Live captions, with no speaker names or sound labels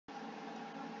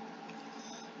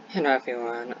Hello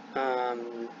everyone,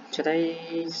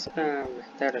 today's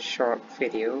that a short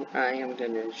video. I am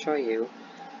going to show you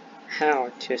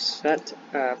how to set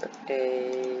up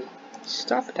a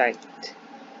stoplight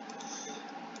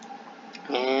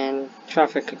and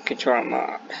traffic control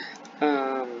mod.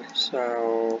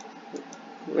 So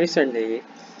recently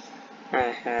I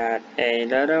had a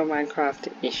little Minecraft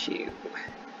issue.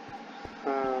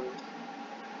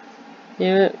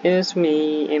 It was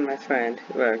me and my friend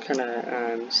were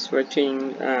kinda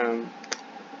switching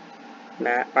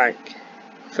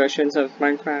versions of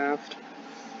Minecraft,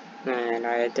 and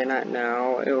I did not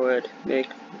know it would make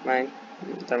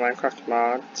the Minecraft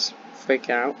mods freak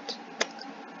out.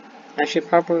 As you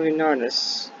probably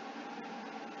notice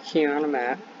here on the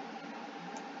map,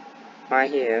 right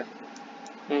here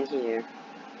and here,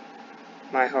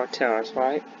 my hotel is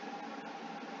right.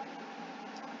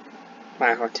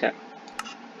 My hotel.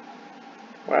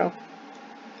 Well,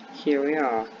 here we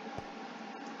are.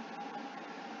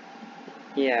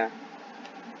 Yeah,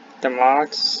 the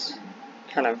mods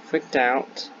kind of freaked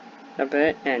out a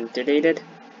bit and deleted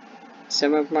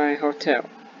some of my hotel,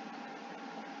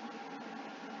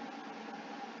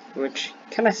 which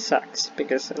kind of sucks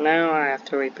because now I have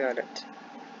to rebuild it.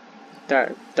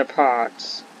 The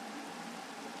parts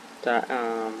that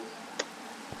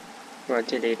were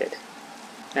deleted,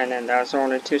 and then there's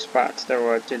only 2 spots that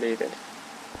were deleted.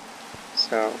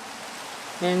 So,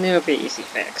 and it'll be easy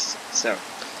fix. So,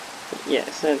 yeah.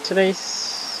 So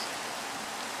today's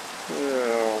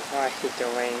I hate the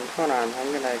rain. Hold on,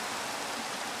 I'm gonna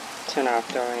turn off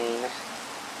the rain.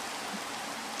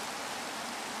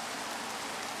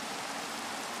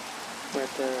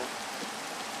 With the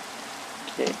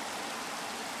okay.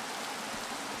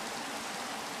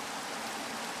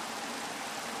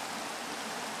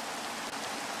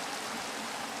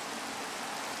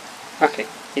 Okay,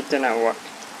 it did not work.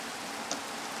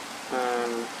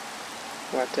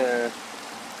 What the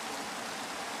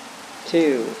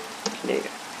 2 later.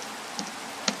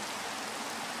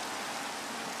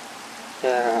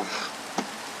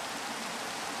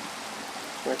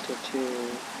 What the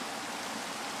 2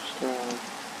 strong.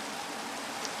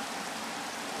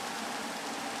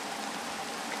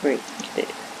 Great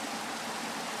later.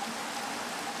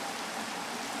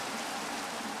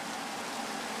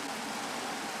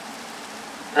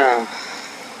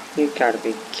 You gotta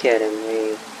be kidding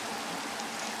me.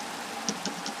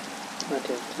 What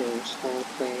is this?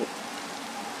 Okay.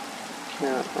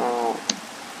 Count all.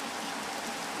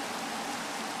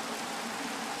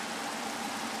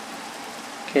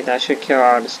 Okay, that should kill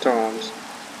all the storms.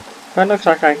 But it looks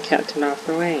like I can't turn off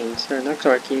the rain, so it looks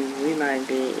like we might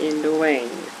be in the rain.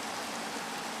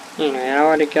 Anyway, I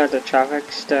already got the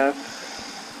traffic stuff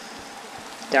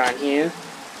down here.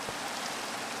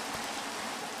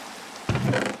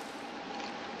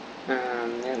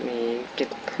 Let me get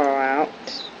the pro out.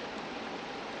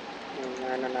 And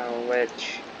I don't know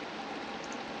which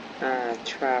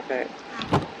traffic.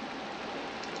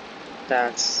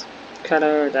 That's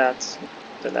color, that's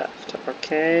the left.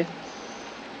 Okay.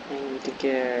 I need to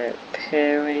get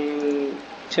pairing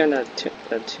tuner to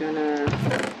the tuner.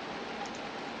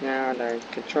 Now the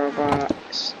control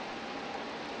box.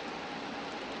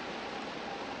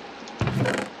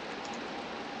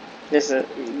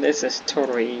 This is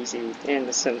totally easy, and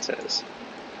the sensors.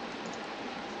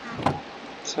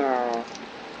 So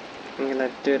I'm gonna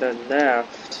do the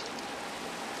left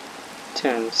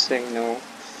turn signal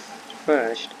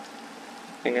first.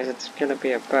 I guess it's gonna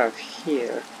be above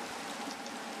here.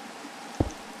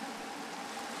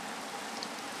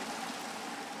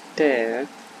 There.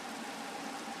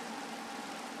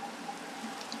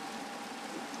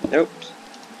 Nope.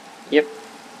 Yep.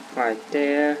 Right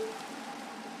there.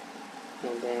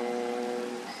 And then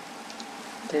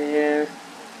there.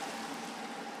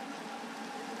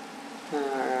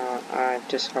 I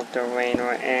just hope the rain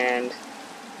will end,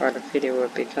 or the video will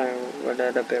be kind of a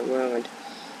little bit ruined.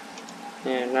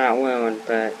 And not ruined,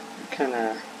 but kind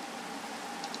of,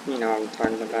 you know what I'm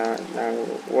talking about.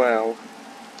 Well,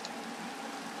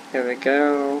 here we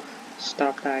go.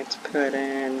 Stoplights put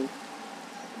in.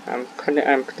 I'm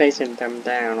placing them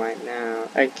down right now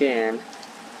again,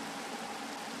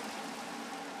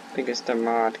 because the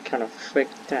mod kind of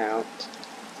freaked out,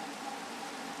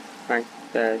 like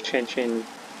the changing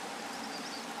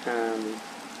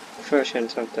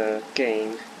versions of the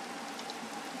game.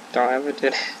 Don't ever do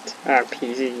that on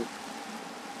PC,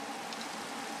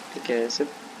 because it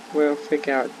will freak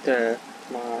out the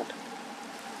mod,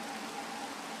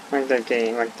 like the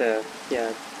game, like the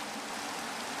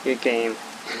your game.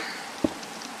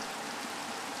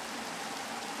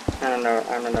 I don't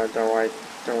know the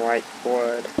right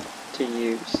word. to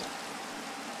use.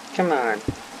 Come on.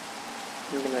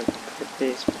 I'm gonna put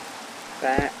these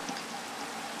back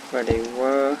where they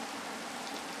were.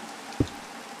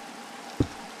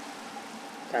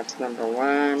 That's number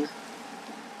 1.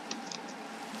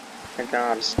 I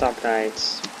got the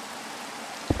stoplights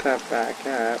put back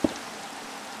up.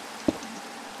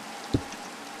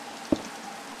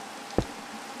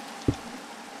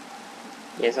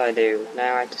 Yes, I do.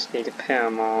 Now I just need to put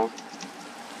them all.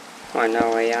 Oh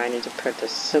no, wait, I need to put the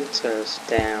sensors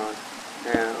down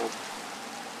now.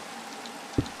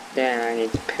 Then I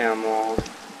need to put them all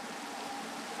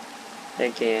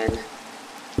again.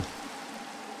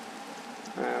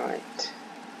 Alright.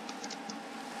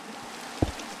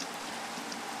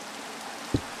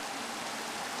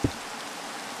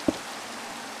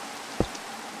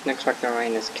 Looks like the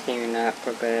rain is clearing up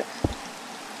a bit.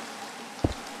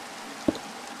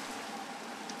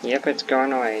 Yep, it's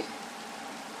going away.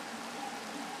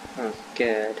 Oh,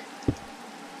 good.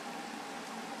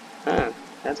 Oh,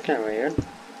 that's kinda weird.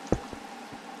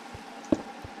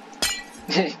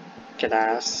 Good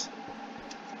ass.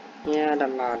 Yeah, the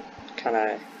mods got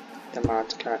a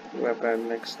little bit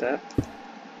mixed up.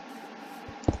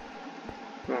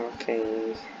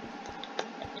 Okay.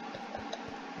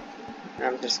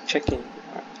 I'm just checking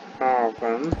all of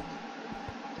them.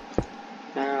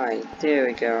 Alright, there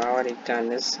we go. I already done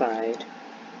this side.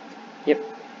 Yep.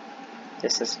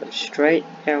 This is a straight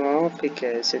arrow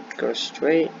because it goes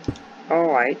straight.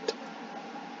 Alright.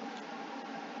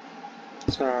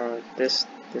 So this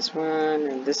one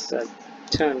and this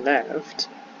turn left.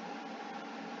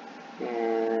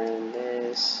 And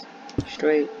this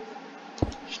straight,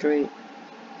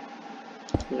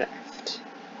 left.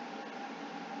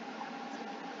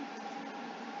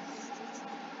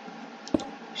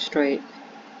 Straight,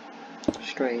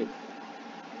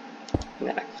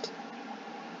 left.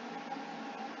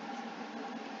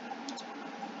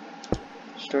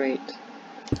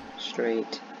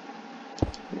 Straight,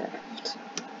 left.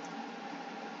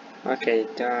 Okay,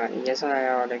 done. Yes, I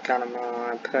already got them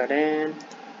all put in.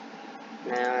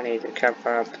 Now I need to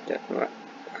cover up the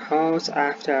holes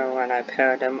after when I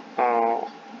put them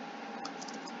all.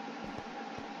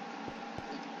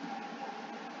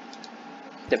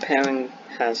 The pairing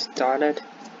has started.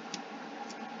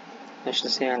 As you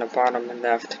can see on the bottom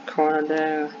left corner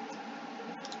there.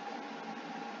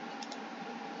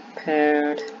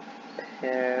 Paired.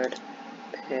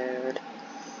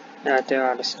 Now there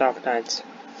are the stoplights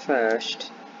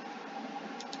first.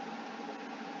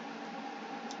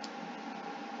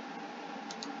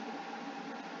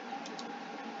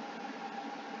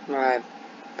 My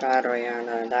battery on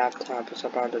the laptop is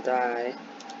about to die.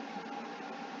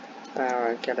 But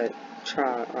I get it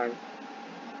charged.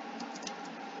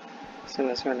 As soon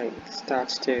as when it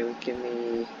starts to give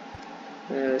me,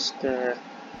 there's the,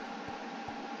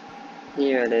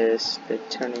 here it is, the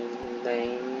turning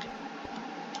lane.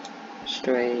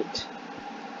 Straight.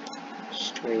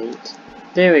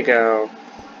 There we go.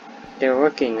 They're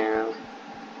working now.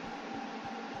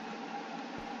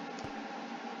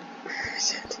 Where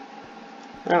is it?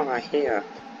 Oh, right here.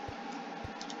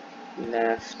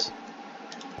 Left.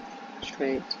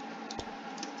 Straight.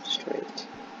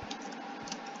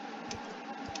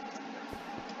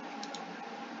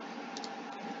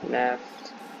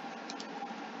 Left.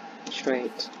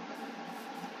 Straight.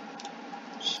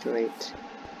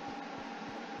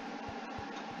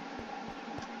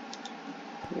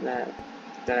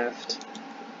 Left.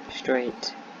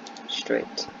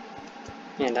 Straight.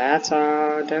 And that's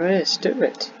all there is to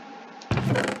it.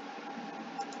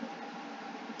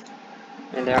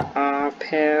 And they're all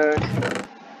paired.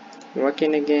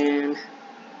 Working again.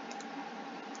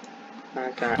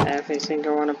 I got every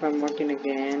single one of them working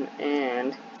again,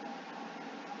 and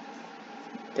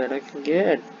they're looking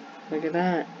good. Look at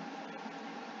that.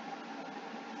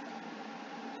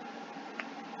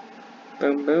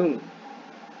 Boom, boom.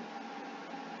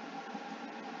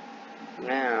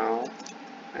 Now,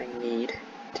 I need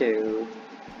to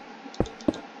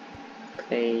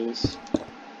place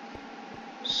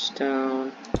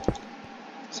stone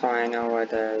so I know where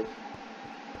the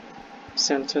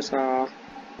sensors are.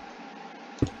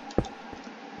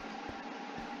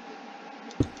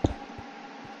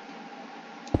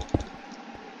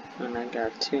 And I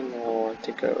got 2 more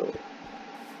to go.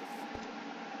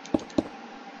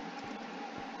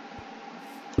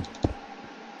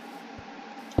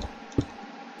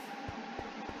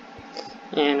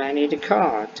 And I need a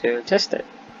car to test it,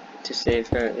 to see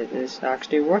if it is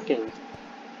actually working.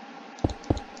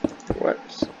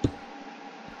 Whoops.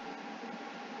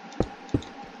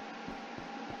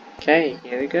 Okay,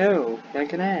 here we go.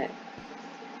 Look at that.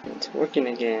 it's working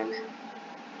again.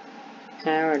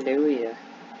 Hallelujah.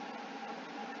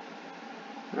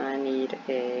 I need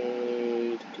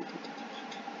a...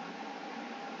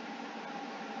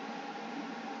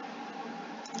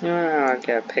 I'll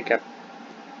get a pickup.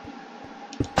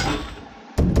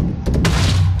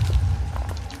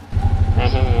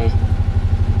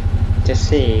 To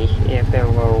see if it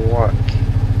will work.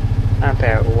 I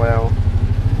bet it will.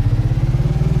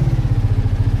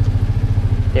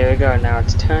 There we go, now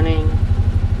it's turning.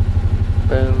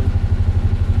 Boom.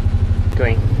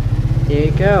 Green. There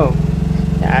you go.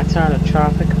 That's how the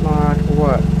traffic mod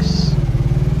works.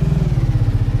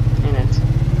 And it's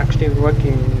actually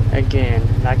working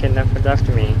again, like it never left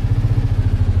me.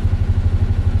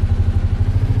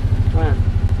 Come on.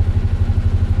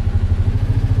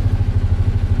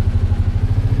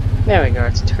 There we go,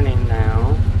 it's turning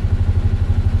now.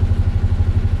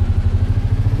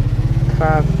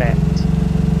 Perfect.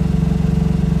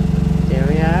 There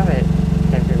we have it,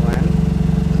 everyone.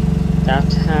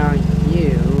 That's how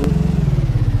you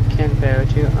can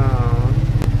build your own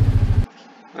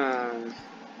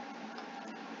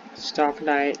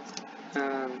stoplight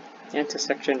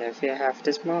intersection if you have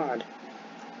this mod.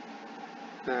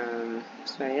 So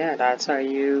yeah, that's how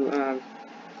you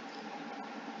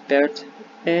build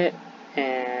it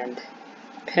and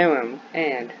pair them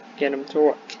and get them to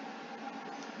work.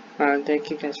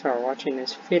 Thank you guys for watching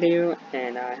this video,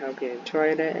 and I hope you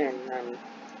enjoyed it. And I'm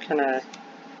kinda,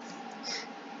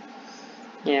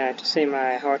 yeah, to see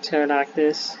my hotel like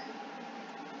this,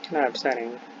 kinda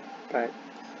upsetting, but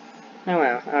oh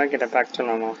well, I'll get it back to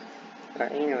normal.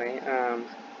 But anyway,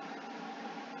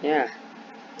 yeah,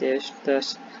 this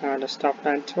is how the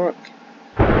stoplights work.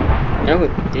 Oh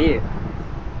dear.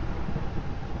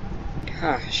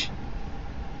 Gosh,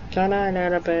 kinda a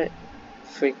little bit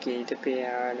freaky to be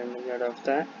out in the middle of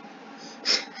that.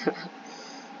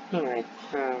 Anyway,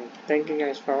 thank you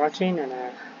guys for watching, and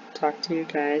I'll talk to you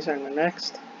guys on the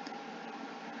next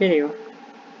video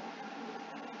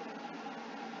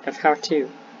of how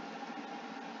to